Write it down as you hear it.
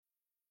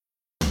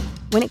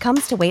When it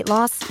comes to weight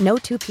loss, no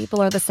two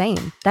people are the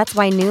same. That's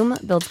why Noom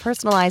builds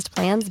personalized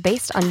plans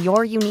based on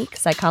your unique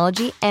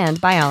psychology and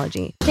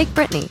biology. Take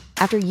Brittany.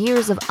 After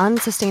years of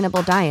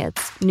unsustainable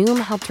diets, Noom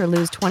helped her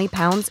lose 20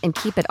 pounds and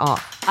keep it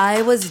off.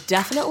 I was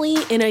definitely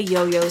in a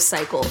yo-yo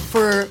cycle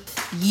for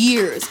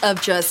years of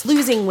just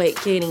losing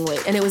weight, gaining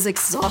weight, and it was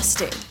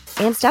exhausting.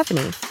 And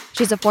Stephanie.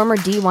 She's a former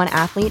D1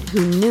 athlete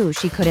who knew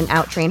she couldn't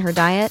outtrain her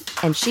diet,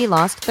 and she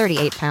lost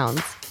 38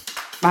 pounds.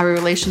 My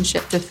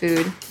relationship to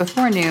food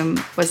before Noom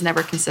was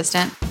never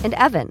consistent. And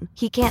Evan,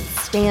 he can't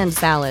stand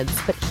salads,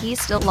 but he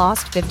still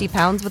lost 50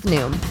 pounds with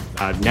Noom.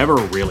 I never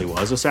really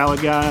was a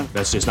salad guy.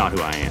 That's just not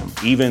who I am.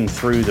 Even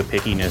through the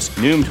pickiness,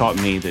 Noom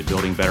taught me that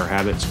building better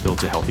habits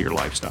builds a healthier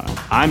lifestyle.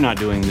 I'm not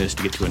doing this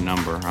to get to a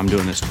number. I'm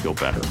doing this to feel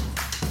better.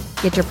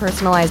 Get your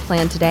personalized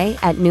plan today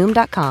at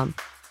Noom.com.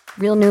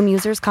 Real Noom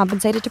users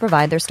compensated to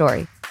provide their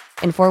story.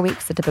 In 4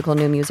 weeks, the typical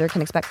Noom user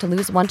can expect to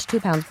lose 1 to 2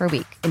 pounds per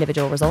week.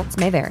 Individual results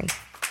may vary.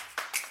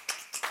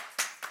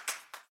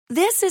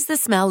 This is the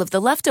smell of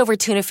the leftover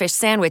tuna fish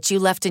sandwich you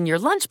left in your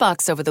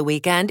lunchbox over the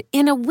weekend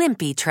in a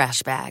wimpy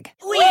trash bag.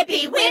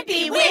 Wimpy,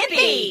 wimpy,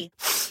 wimpy!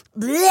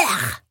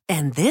 Blech!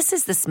 And this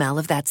is the smell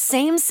of that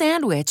same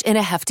sandwich in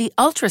a hefty,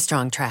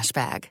 ultra-strong trash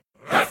bag.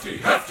 Hefty,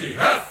 hefty,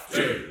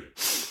 hefty!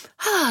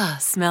 Ah,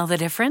 smell the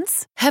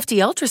difference? Hefty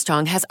Ultra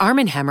Strong has Arm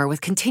 & Hammer with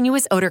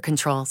continuous odor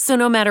control, so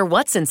no matter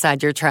what's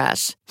inside your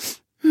trash,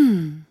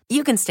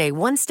 you can stay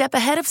one step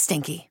ahead of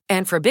stinky.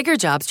 And for bigger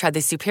jobs, try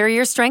the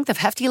superior strength of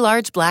Hefty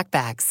Large Black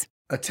Bags.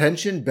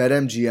 Attention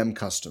BetMGM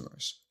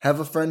customers. Have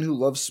a friend who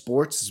loves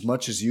sports as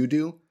much as you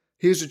do?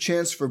 Here's a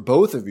chance for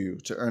both of you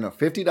to earn a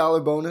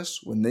 $50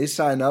 bonus when they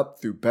sign up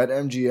through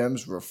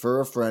BetMGM's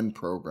Refer a Friend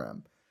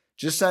program.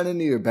 Just sign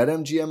into your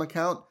BetMGM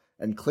account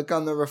and click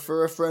on the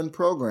Refer a Friend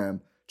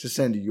program to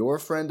send your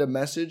friend a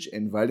message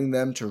inviting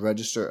them to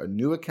register a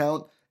new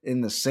account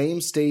in the same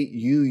state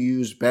you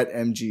use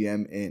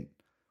BetMGM in.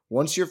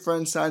 Once your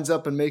friend signs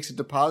up and makes a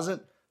deposit,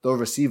 they'll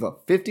receive a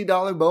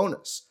 $50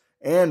 bonus.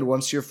 And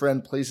once your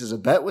friend places a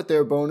bet with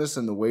their bonus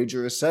and the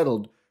wager is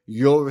settled,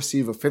 you'll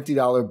receive a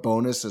 $50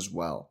 bonus as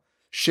well.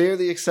 Share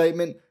the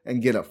excitement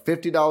and get a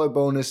 $50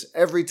 bonus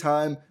every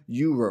time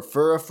you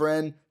refer a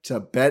friend to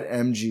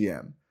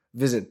BetMGM.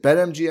 Visit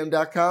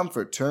BetMGM.com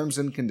for terms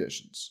and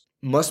conditions.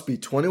 Must be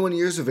 21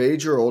 years of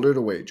age or older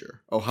to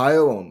wager.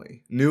 Ohio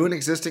only. New and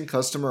existing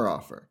customer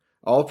offer.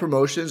 All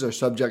promotions are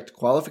subject to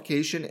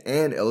qualification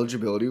and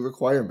eligibility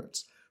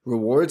requirements.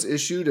 Rewards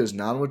issued as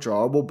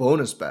non-withdrawable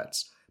bonus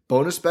bets.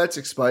 Bonus bets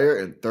expire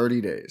in 30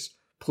 days.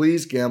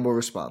 Please gamble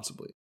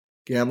responsibly.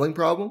 Gambling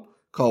problem?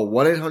 Call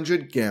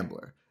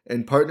 1-800-GAMBLER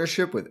in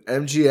partnership with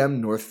MGM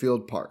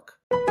Northfield Park.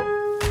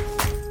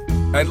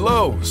 At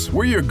Lowe's,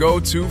 we're your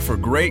go-to for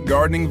great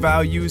gardening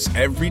values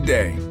every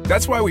day.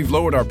 That's why we've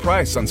lowered our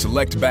price on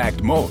select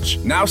bagged mulch,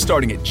 now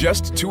starting at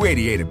just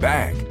 $2.88 a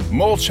bag.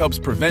 Mulch helps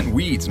prevent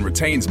weeds and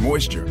retains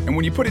moisture, and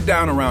when you put it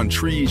down around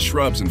trees,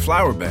 shrubs, and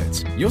flower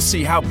beds, you'll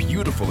see how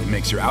beautiful it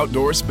makes your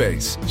outdoor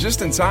space.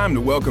 Just in time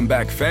to welcome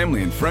back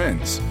family and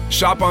friends.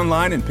 Shop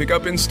online and pick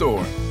up in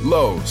store.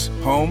 Lowe's,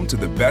 home to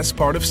the best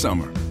part of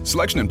summer.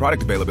 Selection and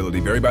product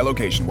availability vary by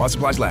location. While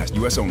supplies last,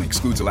 U.S. only.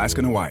 Excludes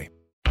Alaska and Hawaii.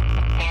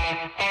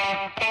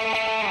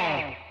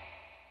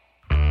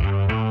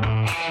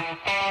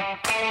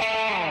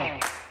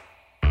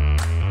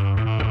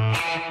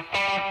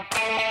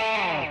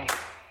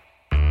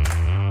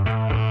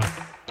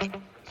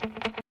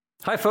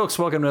 Hi, folks.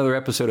 Welcome to another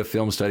episode of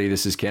Film Study.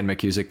 This is Ken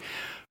McCusick.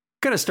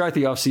 Going to start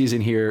the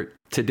off-season here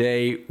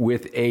today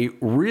with a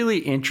really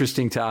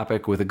interesting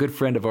topic with a good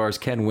friend of ours,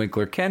 Ken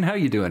Winkler. Ken, how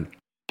you doing?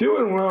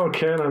 Doing well,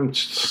 Ken. I'm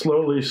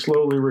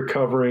slowly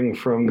recovering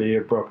from the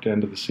abrupt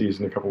end of the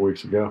season a couple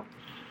weeks ago.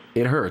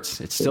 It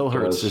hurts. It still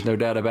hurts. There's no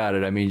doubt about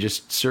it. I mean,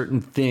 just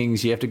certain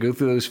things, you have to go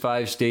through those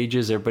 5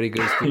 stages. Everybody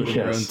goes through it in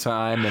their own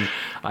time. And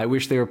I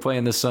wish they were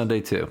playing this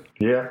Sunday, too.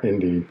 Yeah,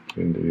 indeed.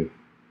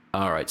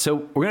 All right. So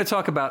we're going to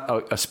talk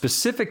about a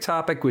specific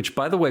topic, which,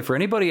 by the way, for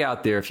anybody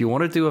out there, if you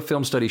want to do a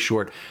film study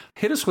short,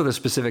 hit us with a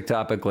specific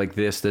topic like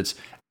this that's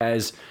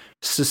as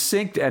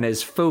succinct and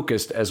as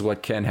focused as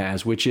what Ken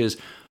has, which is,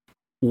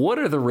 what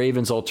are the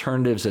Ravens'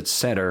 alternatives at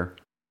center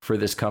for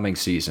this coming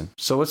season?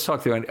 So let's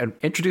talk through and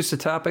introduce the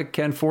topic,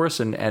 Ken, for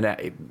us,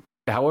 and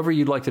however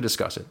you'd like to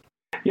discuss it.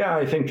 Yeah,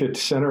 I think that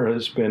center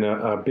has been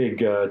a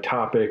big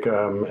topic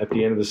at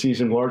the end of the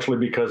season, largely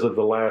because of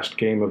the last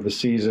game of the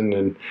season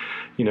and,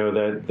 you know,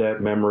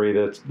 that memory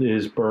that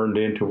is burned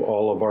into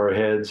all of our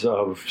heads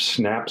of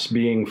snaps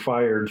being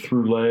fired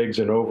through legs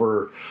and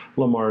over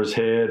Lamar's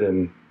head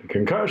and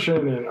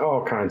concussion and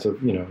all kinds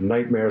of, you know,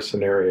 nightmare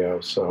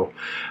scenarios. So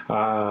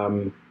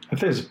I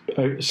think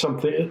it's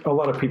something, a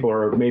lot of people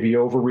are maybe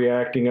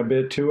overreacting a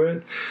bit to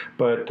it,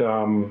 but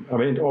I'm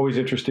always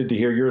interested to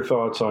hear your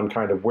thoughts on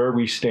kind of where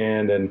we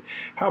stand and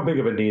how big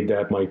of a need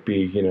that might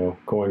be, you know,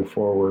 going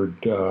forward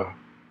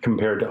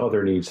compared to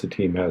other needs the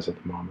team has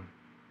at the moment.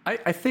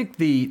 I think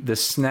the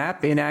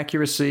snap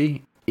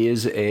inaccuracy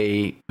is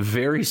a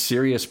very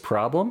serious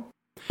problem,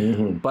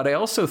 but I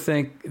also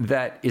think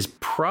that is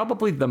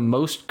probably the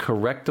most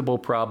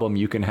correctable problem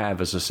you can have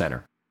as a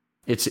center.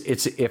 It's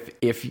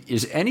if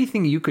is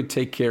anything you could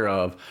take care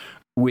of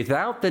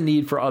without the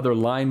need for other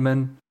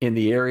linemen in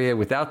the area,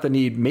 without the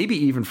need maybe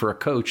even for a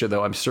coach,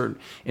 although I'm certain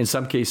in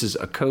some cases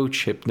a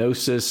coach,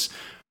 hypnosis,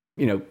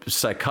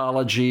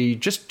 psychology,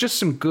 just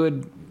some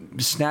good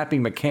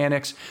snapping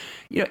mechanics.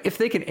 If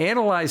they can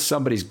analyze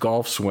somebody's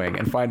golf swing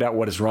and find out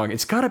what is wrong,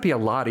 it's got to be a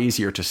lot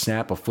easier to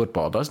snap a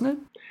football, doesn't it?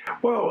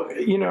 Well,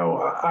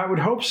 I would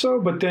hope so.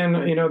 But then,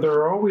 there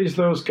are always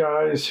those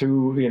guys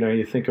who,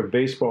 you think of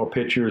baseball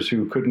pitchers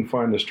who couldn't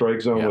find the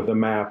strike zone with a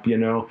map,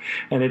 and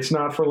it's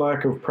not for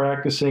lack of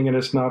practicing and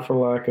it's not for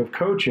lack of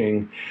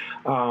coaching.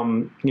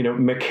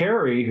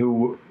 McCary,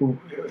 who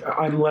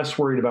I'm less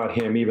worried about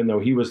him, even though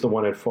he was the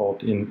one at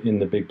fault in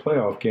the big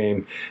playoff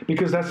game,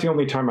 because that's the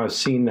only time I've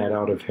seen that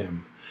out of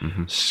him.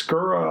 Mm-hmm.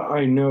 Skura,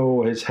 I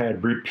know, has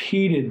had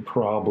repeated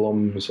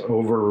problems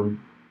over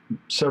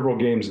several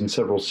games and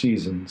several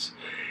seasons.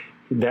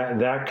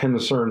 That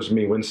concerns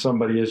me when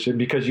somebody is,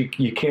 because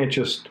you can't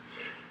just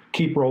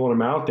keep rolling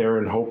them out there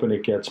and hoping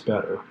it gets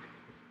better.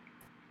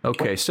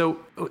 Okay, so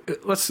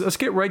let's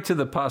get right to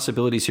the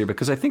possibilities here,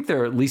 because I think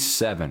there are at least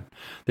 7.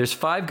 There's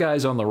 5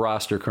 guys on the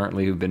roster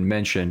currently who've been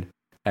mentioned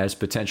as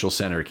potential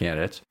center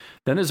candidates.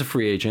 Then there's a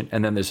free agent,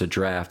 and then there's a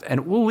draft.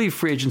 And we'll leave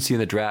free agency in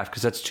the draft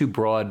because that's too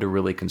broad to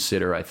really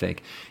consider, I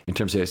think, in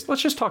terms of this.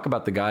 Let's just talk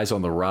about the guys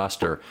on the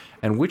roster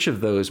and which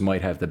of those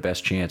might have the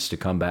best chance to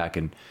come back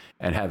and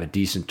have a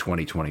decent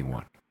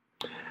 2021.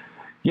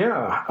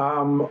 Yeah,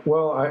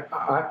 well,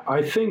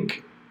 I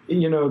think,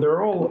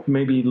 they're all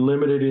maybe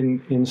limited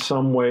in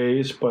some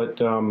ways, but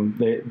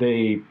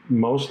they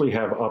mostly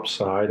have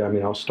upside. I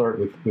mean, I'll start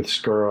with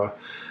Skura.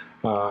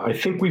 I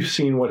think we've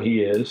seen what he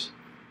is.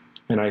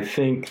 And I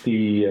think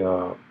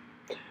the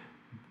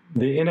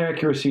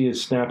inaccuracy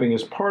is snapping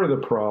is part of the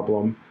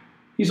problem.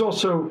 He's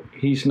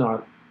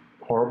not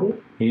horrible.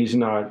 He's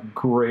not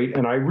great.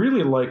 And I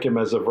really like him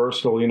as a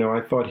versatile.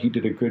 I thought he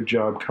did a good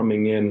job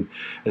coming in,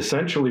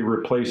 essentially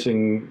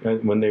replacing,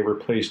 when they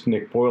replaced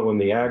Nick Boyle in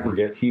the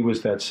aggregate, he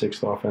was that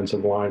 6th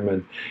offensive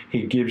lineman.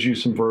 He gives you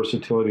some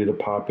versatility to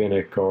pop in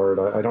at guard.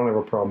 I don't have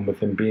a problem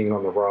with him being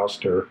on the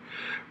roster,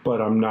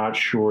 but I'm not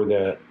sure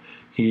that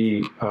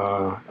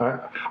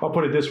I'll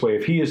put it this way: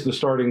 if he is the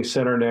starting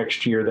center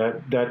next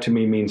year, that to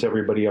me means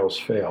everybody else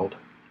failed.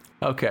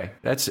 Okay,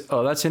 that's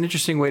an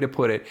interesting way to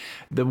put it.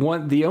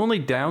 The only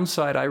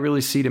downside I really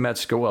see to Matt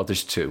Skura, well,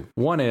 there's 2.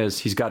 One is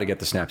he's got to get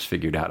the snaps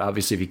figured out.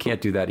 Obviously, if he can't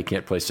do that, he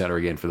can't play center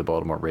again for the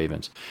Baltimore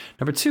Ravens.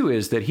 Number 2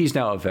 is that he's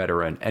now a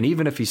veteran, and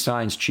even if he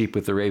signs cheap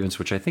with the Ravens,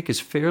 which I think is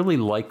fairly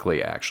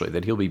likely actually,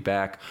 that he'll be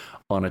back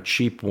on a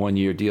cheap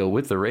 1-year deal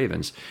with the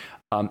Ravens.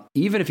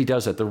 Even if he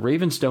does that, the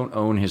Ravens don't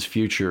own his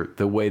future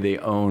the way they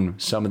own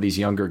some of these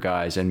younger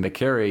guys. And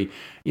McCary,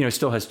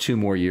 still has 2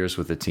 more years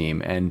with the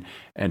team, and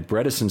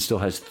Bredesen still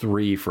has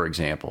 3, for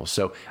example.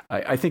 So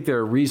I think there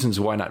are reasons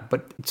why not.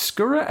 But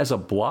Skura as a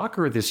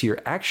blocker this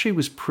year actually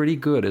was pretty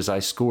good as I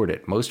scored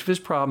it. Most of his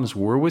problems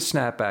were with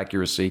snap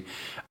accuracy,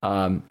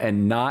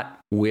 and not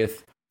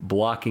with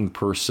blocking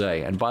per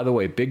se. And by the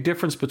way, big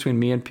difference between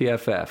me and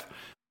PFF.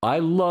 I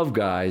love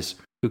guys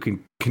who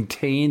can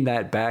contain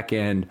that back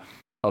end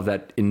of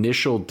that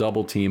initial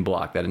double team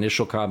block, that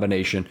initial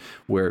combination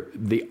where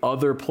the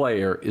other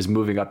player is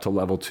moving up to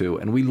level 2.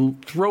 And we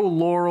throw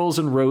laurels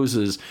and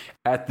roses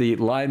at the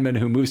lineman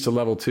who moves to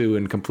level 2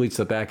 and completes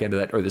the back end of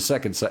that, or the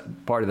second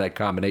part of that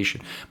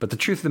combination. But the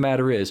truth of the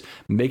matter is,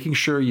 making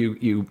sure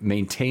you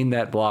maintain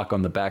that block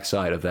on the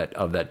backside of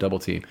that double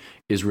team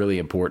is really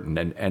important.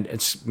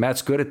 And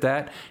Matt's good at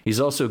that. He's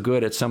also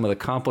good at some of the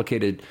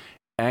complicated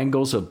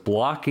angles of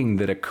blocking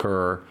that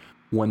occur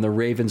when the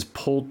Ravens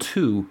pull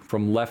 2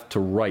 from left to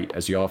right,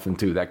 as you often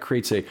do. That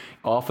creates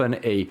often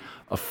a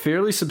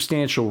fairly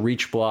substantial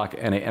reach block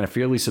and a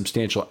fairly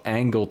substantial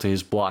angle to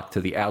his block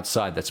to the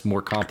outside that's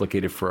more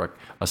complicated for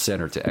a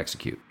center to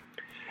execute.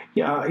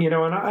 Yeah,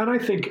 and I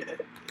think,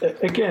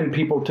 again,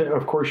 people,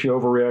 of course, you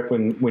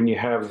overreact when you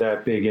have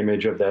that big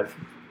image of that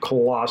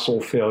colossal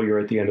failure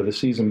at the end of the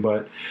season,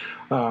 but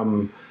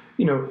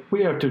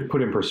we have to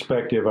put in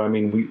perspective. I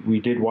mean, we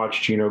did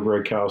watch Gino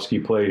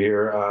Gronkowski play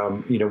here.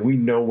 We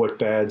know what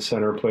bad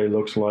center play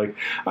looks like.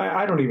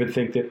 I don't even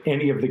think that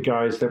any of the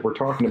guys that we're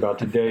talking about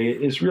today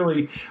is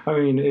really,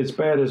 as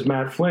bad as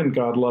Matt Flynn,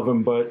 God love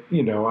him, but,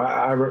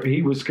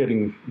 he was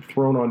getting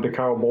thrown onto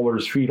Kyle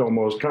Bowler's feet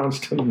almost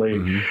constantly.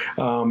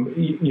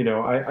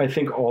 Mm-hmm. I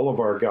think all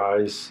of our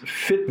guys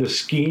fit the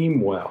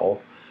scheme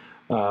well.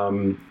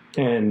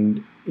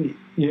 And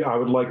I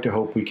would like to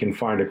hope we can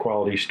find a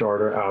quality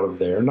starter out of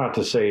there. Not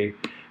to say,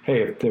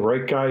 hey, if the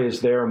right guy is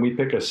there and we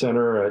pick a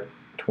center at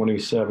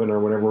 27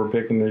 or whatever we're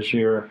picking this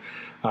year,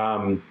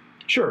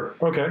 sure,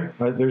 okay.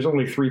 There's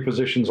only 3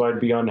 positions I'd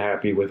be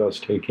unhappy with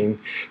us taking.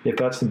 If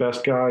that's the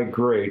best guy,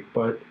 great.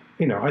 But,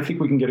 I think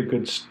we can get a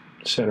good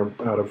center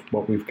out of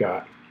what we've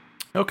got.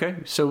 Okay,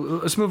 so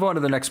let's move on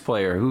to the next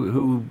player.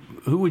 Who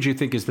would you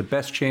think is the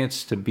best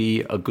chance to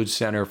be a good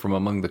center from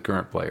among the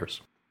current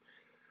players?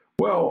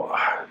 Well,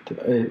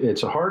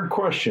 it's a hard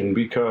question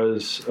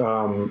because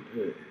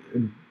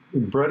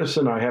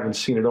Bredesen, I haven't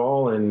seen at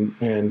all,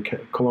 and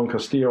Colon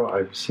Castillo,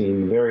 I've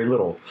seen very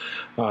little.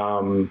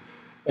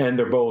 And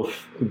they're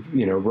both,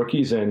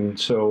 rookies, and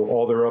so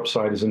all their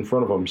upside is in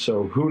front of them.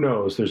 So who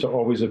knows? There's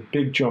always a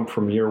big jump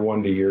from year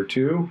one to year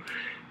two.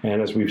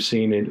 And as we've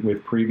seen it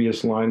with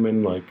previous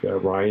linemen like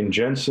Ryan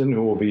Jensen,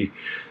 who will be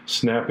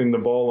snapping the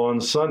ball on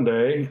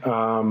Sunday,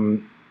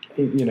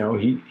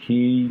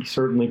 he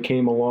certainly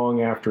came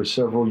along after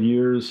several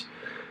years.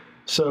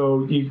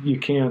 So you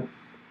can't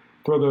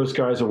throw those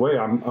guys away.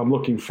 I'm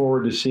looking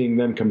forward to seeing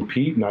them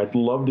compete, and I'd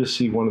love to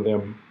see one of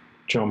them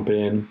jump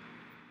in.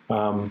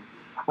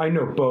 I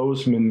know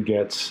Bozeman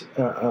gets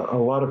a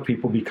lot of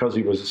people because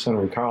he was a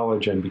center in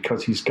college and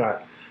because he's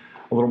got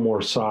a little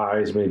more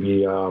size,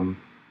 maybe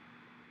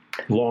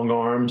long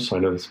arms. I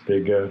know it's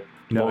big.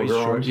 No, he's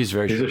short. Arms. He's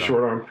a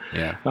short arm.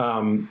 Yeah.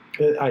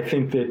 I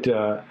think that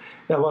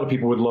a lot of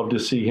people would love to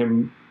see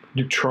him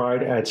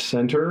tried at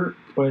center,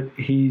 but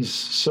he's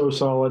so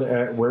solid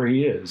at where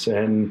he is,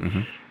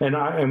 and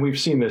we've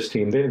seen this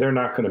team. They're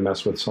not going to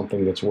mess with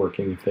something that's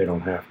working if they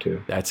don't have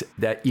to.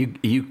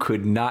 You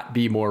could not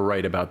be more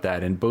right about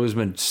that. And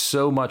Bozeman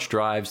so much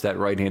drives that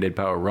right-handed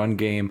power run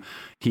game.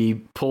 He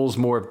pulls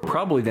more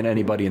probably than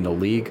anybody in the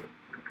league.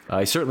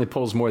 He certainly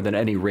pulls more than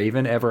any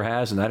Raven ever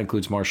has, and that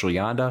includes Marshall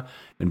Yanda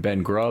and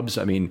Ben Grubbs.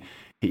 I mean,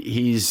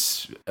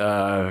 he's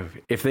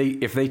if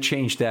they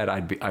change that,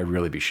 I'd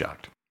really be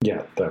shocked.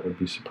 Yeah, that would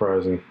be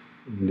surprising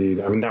indeed.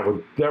 I mean, that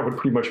would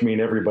pretty much mean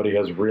everybody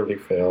has really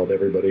failed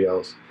everybody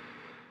else.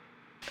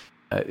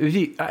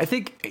 I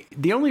think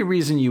the only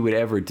reason you would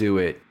ever do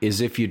it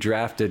is if you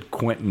drafted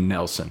Quentin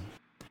Nelson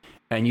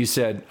and you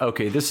said,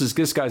 okay,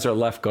 this guy's our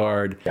left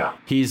guard. Yeah.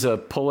 He's a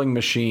pulling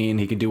machine.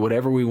 He can do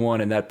whatever we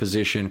want in that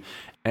position.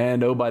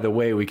 And oh, by the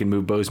way, we can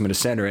move Bozeman to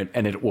center,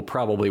 and it will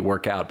probably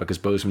work out because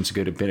Bozeman's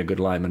been a good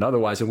lineman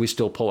otherwise, and we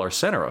still pull our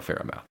center a fair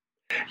amount.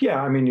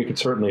 Yeah, I mean, you could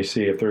certainly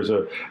see if there's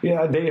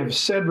they have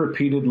said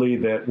repeatedly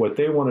that what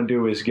they want to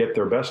do is get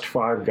their best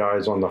 5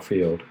 guys on the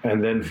field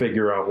and then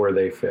figure out where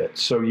they fit.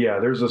 So, yeah,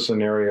 there's a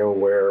scenario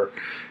where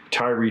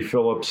Tyree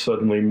Phillips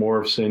suddenly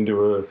morphs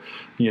into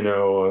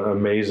an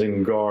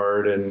amazing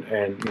guard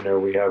and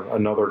we have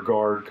another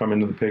guard come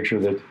into the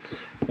picture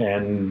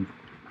and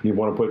you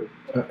want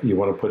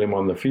to put him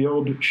on the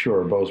field.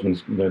 Sure,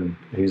 Bozeman,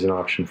 he's an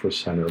option for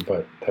center,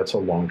 but that's a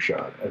long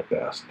shot at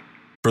best.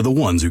 For the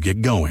ones who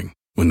get going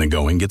when the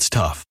going gets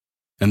tough,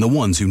 and the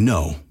ones who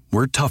know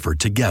we're tougher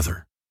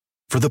together.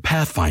 For the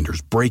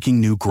Pathfinders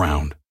breaking new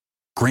ground,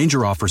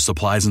 Grainger offers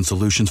supplies and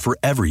solutions for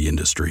every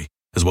industry,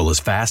 as well as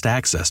fast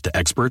access to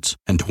experts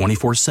and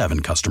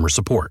 24/7 customer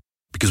support.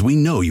 Because we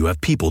know you have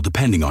people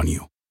depending on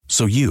you,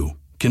 so you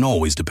can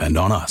always depend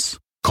on us.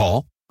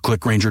 Call,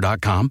 click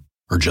Grainger.com,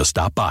 or just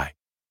stop by.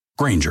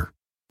 Grainger,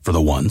 for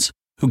the ones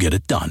who get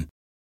it done.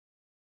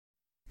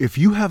 If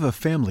you have a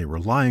family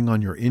relying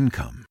on your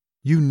income,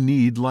 you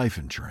need life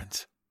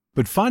insurance.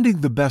 But finding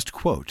the best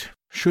quote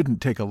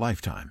shouldn't take a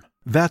lifetime.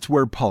 That's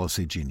where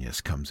Policy Genius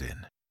comes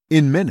in.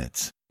 In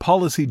minutes,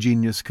 Policy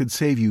Genius could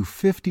save you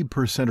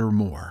 50% or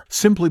more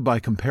simply by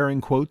comparing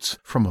quotes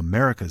from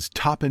America's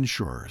top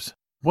insurers.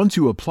 Once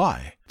you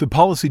apply, the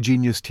Policy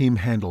Genius team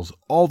handles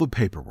all the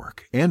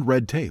paperwork and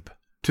red tape.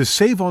 To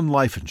save on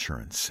life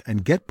insurance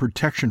and get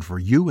protection for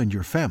you and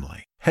your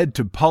family, head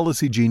to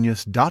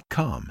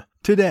policygenius.com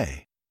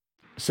today.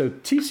 So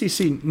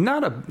TCC,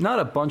 not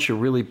a bunch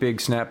of really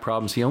big snap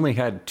problems. He only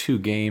had 2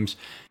 games.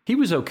 He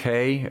was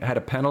okay. Had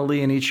a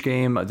penalty in each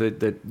game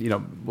that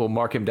will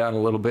mark him down a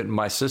little bit in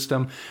my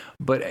system.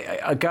 But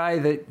a guy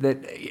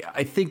that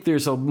I think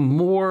there's a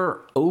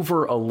more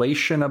over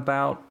elation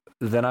about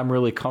than I'm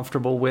really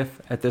comfortable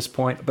with at this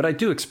point. But I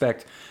do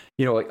expect,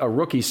 a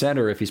rookie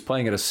center, if he's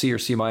playing at a C or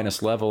C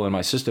minus level in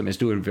my system, is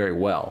doing very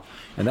well.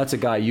 And that's a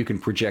guy you can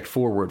project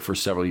forward for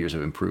several years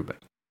of improvement.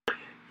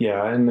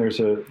 Yeah, and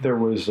there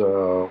was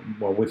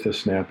with the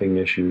snapping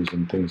issues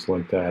and things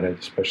like that,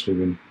 especially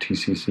when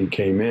TCC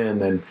came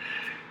in, and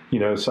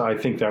so I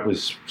think that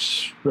was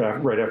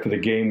right after the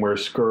game where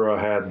Skura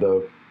had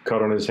the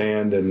cut on his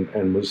hand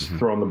and was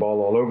throwing the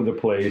ball all over the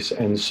place,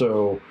 and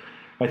so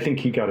I think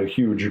he got a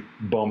huge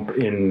bump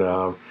in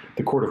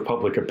the court of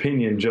public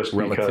opinion just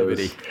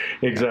relativity.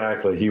 Because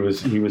exactly he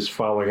was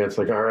following it. It's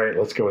like, all right,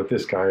 let's go with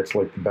this guy. It's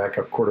like the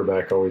backup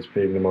quarterback always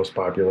being the most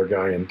popular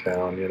guy in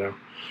town,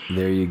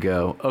 There you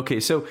go. Okay,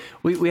 so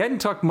we hadn't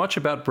talked much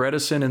about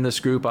Bredesen in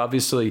this group.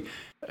 Obviously,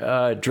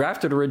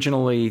 drafted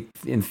originally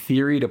in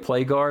theory to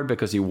play guard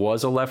because he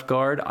was a left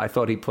guard. I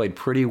thought he played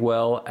pretty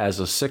well as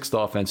a 6th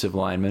offensive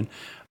lineman.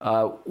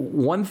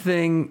 One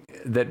thing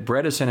that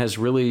Bredesen has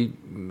really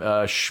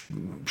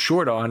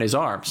short on is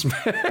arms,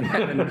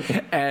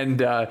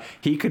 and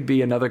he could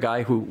be another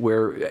guy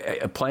where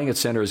playing at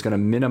center is going to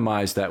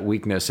minimize that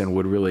weakness and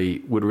would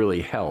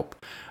really help.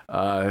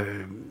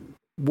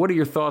 What are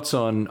your thoughts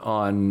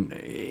on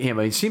him?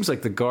 It seems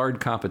like the guard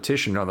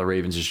competition on the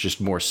Ravens is just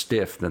more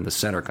stiff than the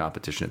center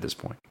competition at this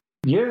point.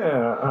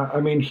 Yeah, I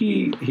mean,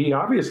 he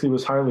obviously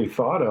was highly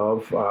thought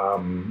of.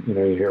 You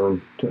hear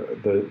him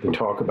the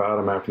talk about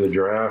him after the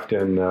draft,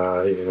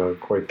 and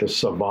quite the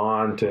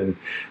savant, and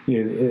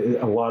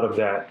a lot of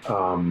that.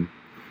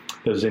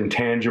 Those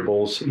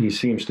intangibles, he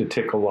seems to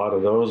tick a lot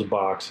of those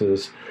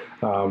boxes.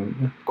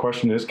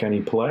 Question is, can he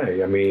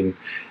play? I mean,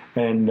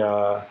 and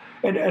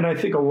I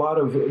think a lot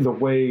of the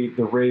way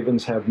the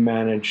Ravens have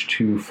managed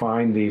to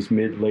find these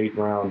mid-late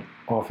round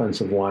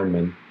offensive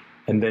linemen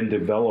and then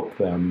develop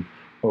them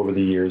over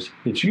the years,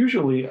 it's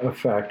usually a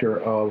factor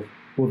of,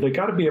 well, they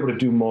got to be able to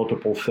do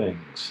multiple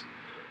things.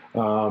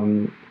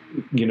 Being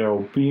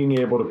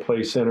able to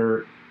play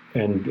center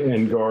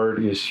and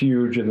guard is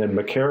huge, and then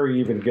McCary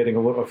even getting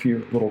a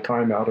few little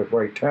time out at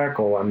right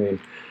tackle. I mean,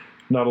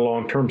 not a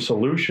long-term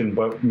solution,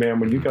 but man,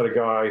 when you got a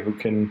guy who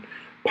can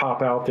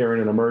pop out there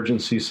in an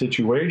emergency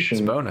situation,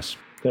 it's a bonus.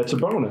 That's a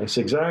bonus,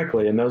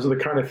 exactly. And those are the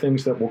kind of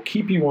things that will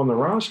keep you on the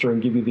roster and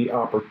give you the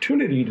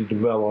opportunity to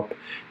develop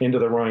into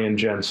the Ryan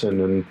Jensen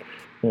and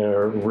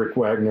Rick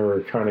Wagner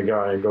kind of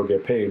guy and go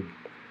get paid.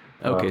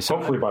 Okay, so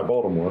hopefully by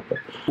Baltimore.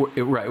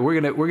 Right, we're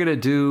gonna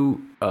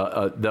do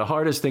the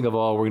hardest thing of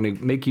all. We're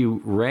gonna make you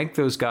rank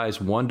those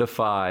guys 1 to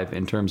 5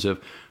 in terms of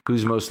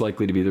who's most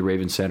likely to be the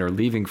Ravens center,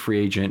 leaving free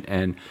agent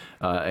and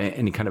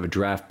any kind of a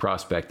draft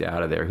prospect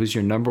out of there. Who's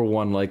your number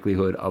one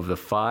likelihood of the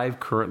 5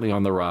 currently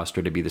on the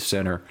roster to be the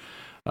center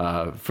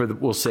for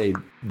we'll say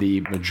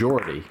the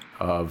majority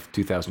of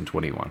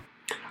 2021?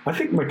 I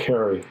think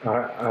McCary.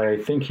 I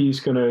think he's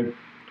going to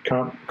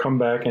come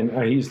back, and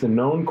he's the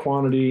known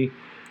quantity.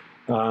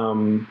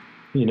 McCary,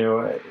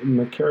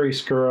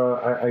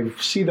 Skura, I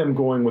see them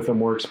going with a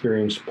more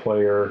experienced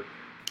player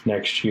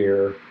next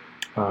year.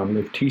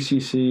 If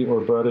TCC or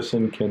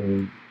Bredesen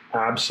can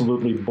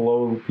absolutely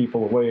blow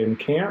people away in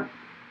camp,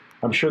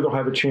 I'm sure they'll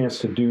have a chance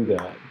to do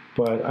that.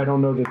 But I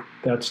don't know that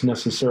that's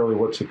necessarily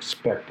what's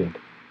expected.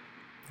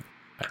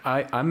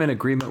 I'm in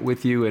agreement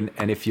with you.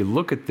 And if you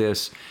look at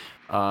this,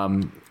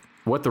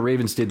 what the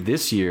Ravens did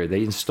this year,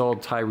 they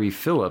installed Tyree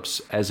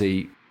Phillips as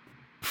a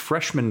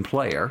freshman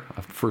player,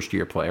 a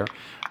first-year player,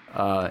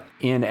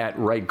 in at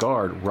right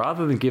guard,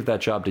 rather than give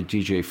that job to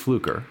DJ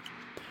Fluker.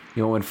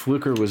 When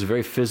Fluker was a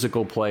very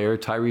physical player,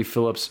 Tyree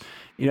Phillips,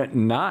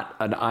 not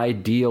an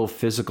ideal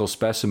physical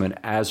specimen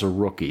as a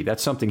rookie.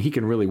 That's something he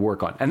can really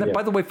work on. And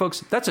by the way,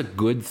 folks, that's a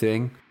good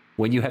thing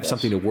when you have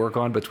something to work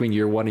on between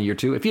year 1 and year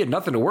 2. If he had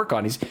nothing to work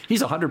on, he's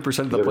 100%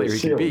 of the player he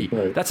can be.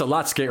 Right. That's a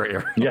lot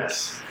scarier.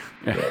 Yes.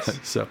 Yes.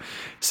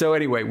 So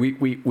anyway,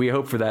 we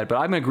hope for that. But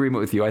I'm in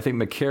agreement with you. I think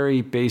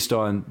McCary, based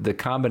on the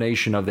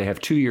combination of they have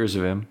 2 years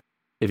of him,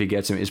 if he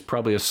gets him, is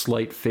probably a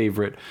slight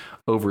favorite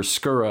over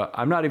Skura.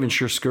 I'm not even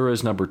sure Skura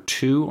is number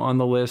 2 on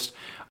the list.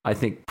 I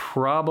think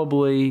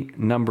probably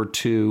number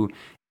 2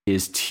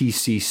 is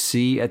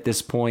TCC at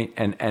this point,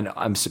 and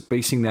I'm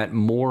basing that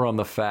more on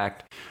the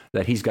fact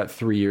that he's got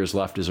 3 years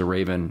left as a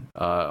Raven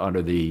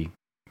under the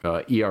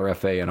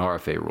ERFA and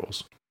RFA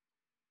rules.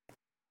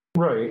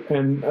 Right,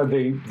 and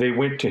they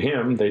went to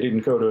him. They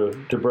didn't go to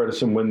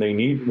Bredesen when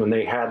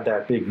they had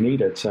that big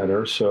need at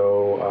center.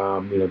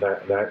 So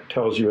that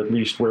tells you at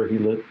least where he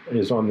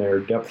is on their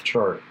depth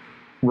chart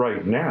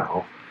right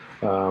now.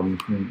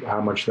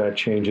 How much that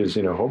changes,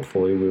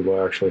 hopefully we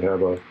will actually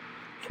have a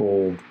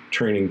full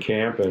training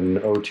camp and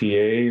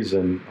OTAs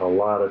and a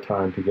lot of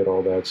time to get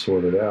all that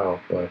sorted out.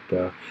 But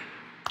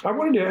I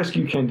wanted to ask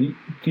you, Ken,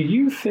 do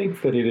you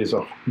think that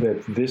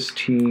that this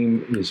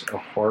team is a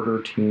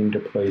harder team to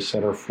play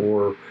center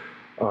for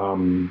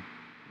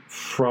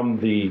from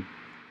the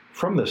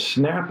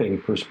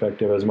snapping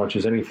perspective as much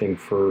as anything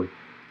for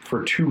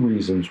 2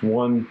 reasons?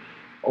 One,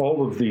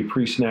 all of the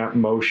pre-snap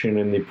motion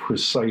and the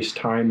precise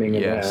timing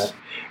of that.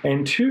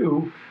 And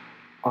 2,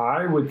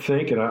 I would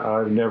think, and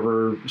I've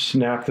never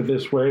snapped it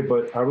this way,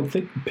 but I would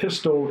think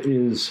pistol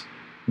is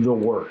the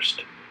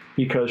worst.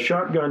 Because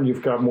shotgun,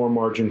 you've got more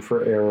margin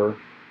for error.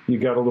 You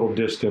got a little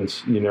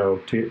distance,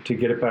 to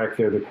get it back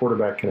there. The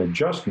quarterback can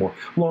adjust more.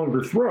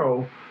 Longer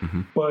throw,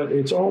 but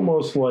it's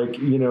almost like,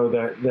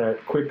 that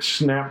quick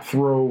snap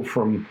throw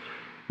from,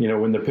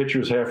 when the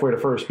pitcher's halfway to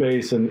first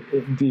base and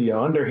the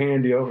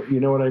underhand, you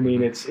know what I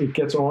mean? It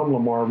gets on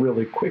Lamar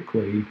really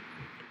quickly.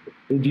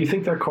 Do you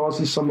think that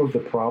causes some of the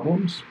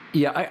problems?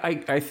 Yeah,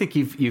 I think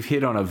you've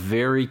hit on a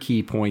very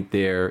key point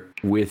there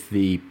with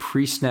the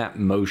pre-snap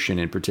motion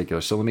in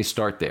particular. So let me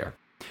start there.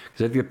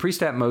 Because I think the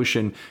pre-snap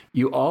motion,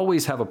 you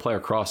always have a player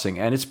crossing,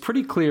 and it's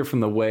pretty clear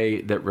from the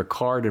way that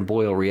Ricard and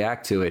Boyle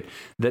react to it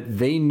that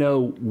they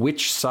know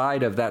which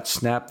side of that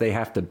snap they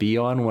have to be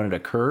on when it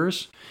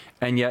occurs,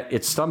 and yet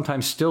it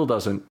sometimes still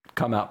doesn't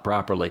come out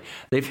properly.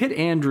 They've hit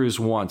Andrews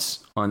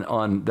once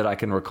on that I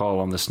can recall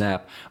on the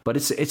snap, but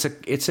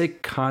it's a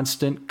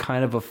constant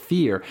kind of a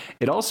fear.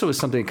 It also is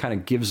something that kind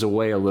of gives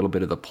away a little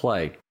bit of the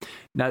play.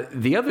 Now,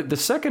 the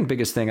second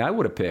biggest thing I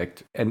would have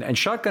picked, and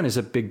shotgun is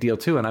a big deal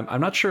too, and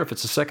I'm not sure if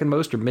it's the second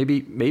most or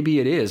maybe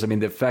it is. I mean,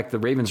 the fact the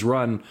Ravens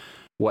run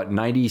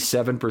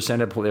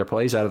 97% of their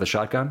plays out of the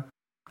shotgun.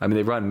 I mean,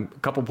 they run a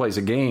couple plays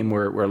a game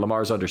where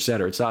Lamar's under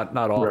center. It's not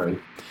often.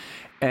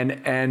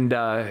 Right. And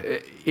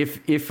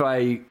if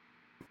I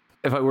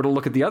if I were to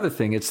look at the other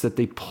thing, it's that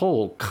they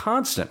pull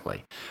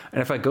constantly.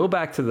 And if I go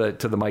back to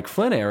the Mike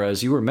Flynn era,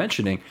 as you were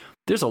mentioning,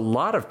 there's a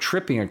lot of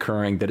tripping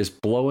occurring that is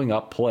blowing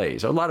up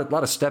plays. A lot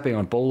of stepping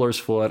on Bowler's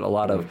foot. A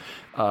lot of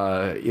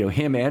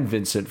him and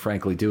Vincent,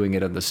 frankly, doing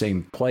it on the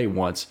same play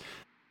once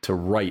to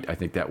Wright, I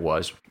think that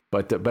was.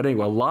 But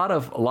anyway, a lot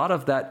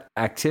of that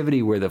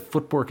activity where the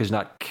footwork is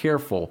not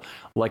careful,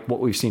 like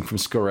what we've seen from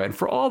Skura. And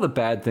for all the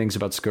bad things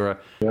about Skura,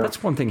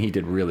 that's one thing he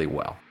did really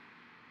well.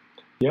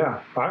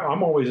 Yeah,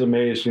 I'm always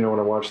amazed, when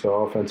I watch the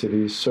offense, that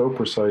he's so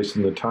precise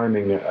in the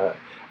timing.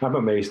 I'm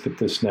amazed that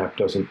this snap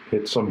doesn't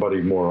hit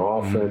somebody more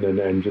often,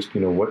 and just,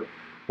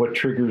 what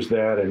triggers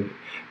that. And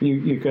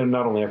you can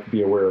not only have to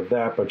be aware of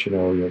that, but,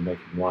 you're making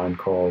line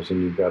calls,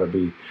 and you've got to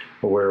be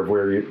aware of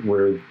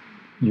where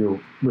your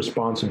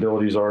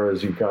responsibilities are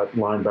as you've got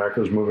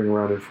linebackers moving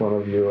around in front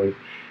of you. And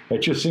it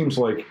just seems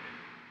like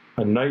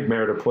a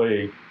nightmare to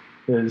play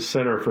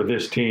center for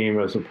this team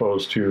as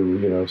opposed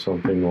to,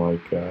 something like,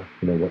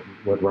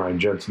 what Ryan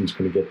Jensen's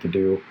going to get to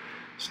do,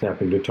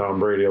 snapping to Tom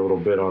Brady a little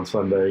bit on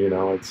Sunday.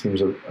 It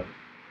seems a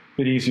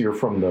bit easier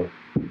from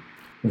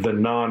the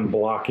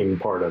non-blocking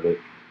part of it.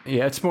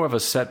 Yeah, it's more of a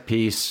set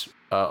piece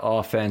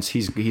offense.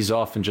 He's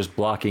often just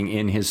blocking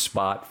in his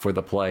spot for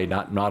the play,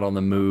 not on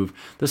the move.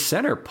 The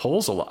center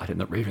pulls a lot in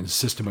the Ravens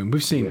system. I mean,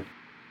 we've seen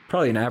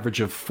probably an average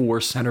of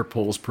 4 center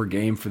pulls per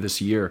game for this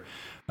year.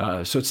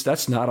 So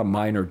that's not a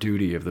minor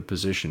duty of the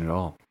position at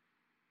all.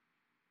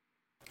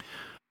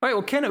 All right,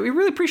 well, Ken, we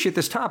really appreciate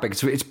this topic.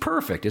 It's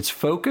perfect. It's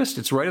focused.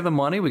 It's right on the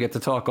money. We get to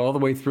talk all the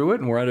way through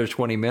it, and we're under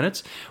 20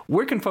 minutes.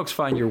 Where can folks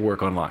find your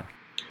work online?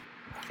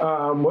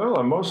 Well,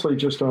 I'm mostly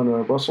just on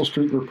Russell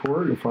Street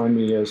Report. You find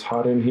me as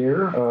Hot in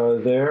Here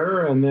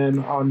there. And then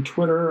on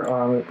Twitter,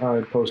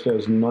 I post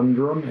as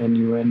Nundrum,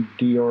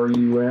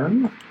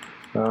 Nundrun.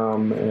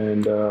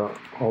 And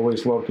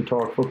always love to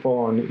talk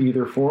football on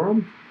either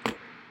forum.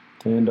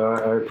 And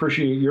I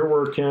appreciate your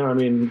work, Ken. I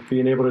mean,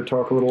 being able to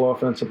talk a little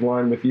offensive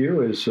line with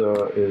you is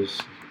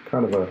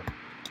kind of a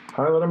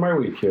highlight of my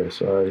week here.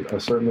 So I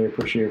certainly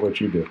appreciate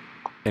what you do.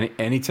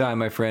 Anytime,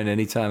 my friend,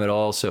 anytime at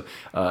all. So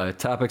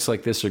topics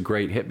like this are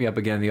great. Hit me up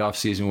again in the off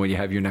season when you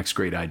have your next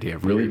great idea.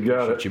 Really you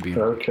got appreciate it. you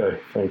being on. Okay,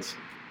 thanks.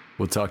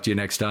 We'll talk to you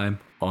next time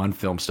on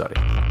Film Study.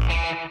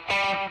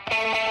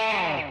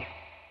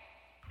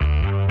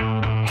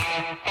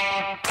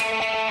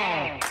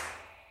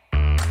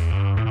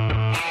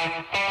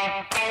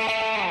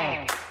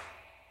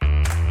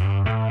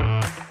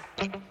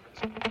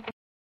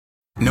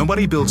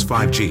 Nobody builds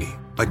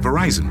 5G like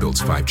Verizon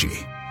builds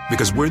 5G.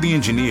 Because we're the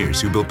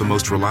engineers who built the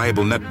most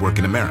reliable network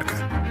in America.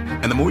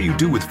 And the more you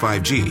do with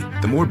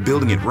 5G, the more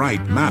building it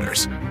right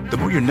matters. The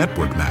more your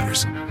network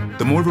matters.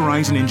 The more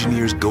Verizon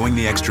engineers going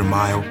the extra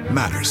mile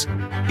matters.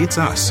 It's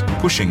us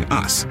pushing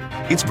us.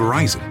 It's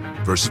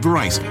Verizon versus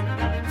Verizon.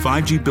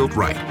 5G built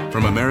right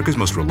from America's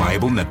most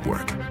reliable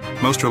network.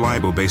 Most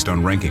reliable based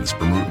on rankings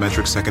from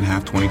RootMetrics second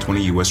half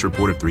 2020 U.S.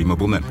 report of 3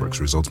 mobile networks.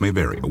 Results may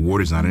vary.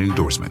 Award is not an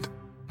endorsement.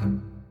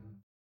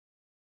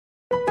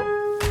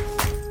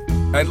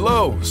 At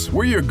Lowe's,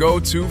 we're your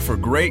go-to for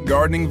great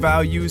gardening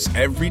values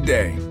every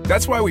day.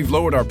 That's why we've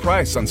lowered our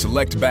price on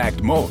select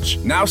bagged mulch,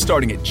 now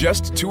starting at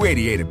just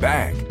 $2.88 a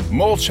bag.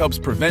 Mulch helps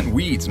prevent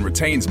weeds and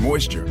retains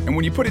moisture, and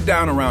when you put it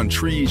down around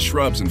trees,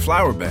 shrubs, and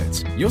flower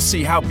beds, you'll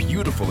see how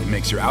beautiful it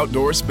makes your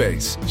outdoor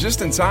space.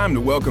 Just in time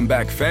to welcome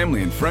back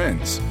family and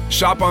friends.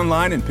 Shop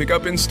online and pick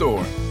up in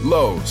store.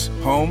 Lowe's,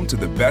 home to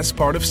the best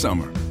part of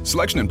summer.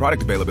 Selection and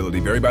product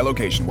availability vary by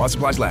location. While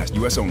supplies last,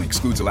 U.S. only.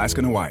 Excludes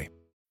Alaska and Hawaii.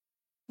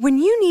 When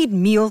you need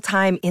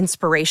mealtime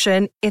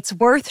inspiration, it's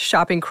worth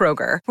shopping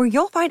Kroger, where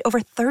you'll find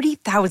over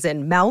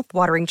 30,000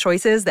 mouth-watering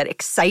choices that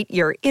excite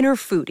your inner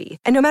foodie.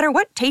 And no matter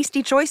what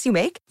tasty choice you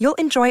make, you'll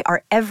enjoy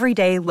our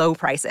everyday low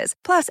prices,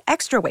 plus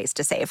extra ways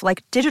to save,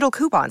 like digital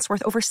coupons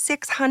worth over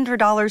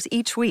 $600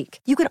 each week.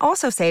 You can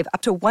also save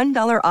up to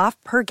 $1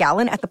 off per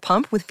gallon at the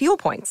pump with fuel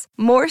points.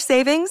 More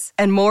savings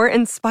and more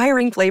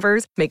inspiring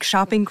flavors make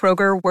shopping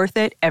Kroger worth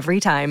it every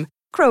time.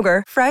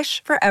 Kroger,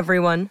 fresh for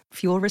everyone.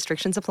 Fuel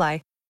restrictions apply.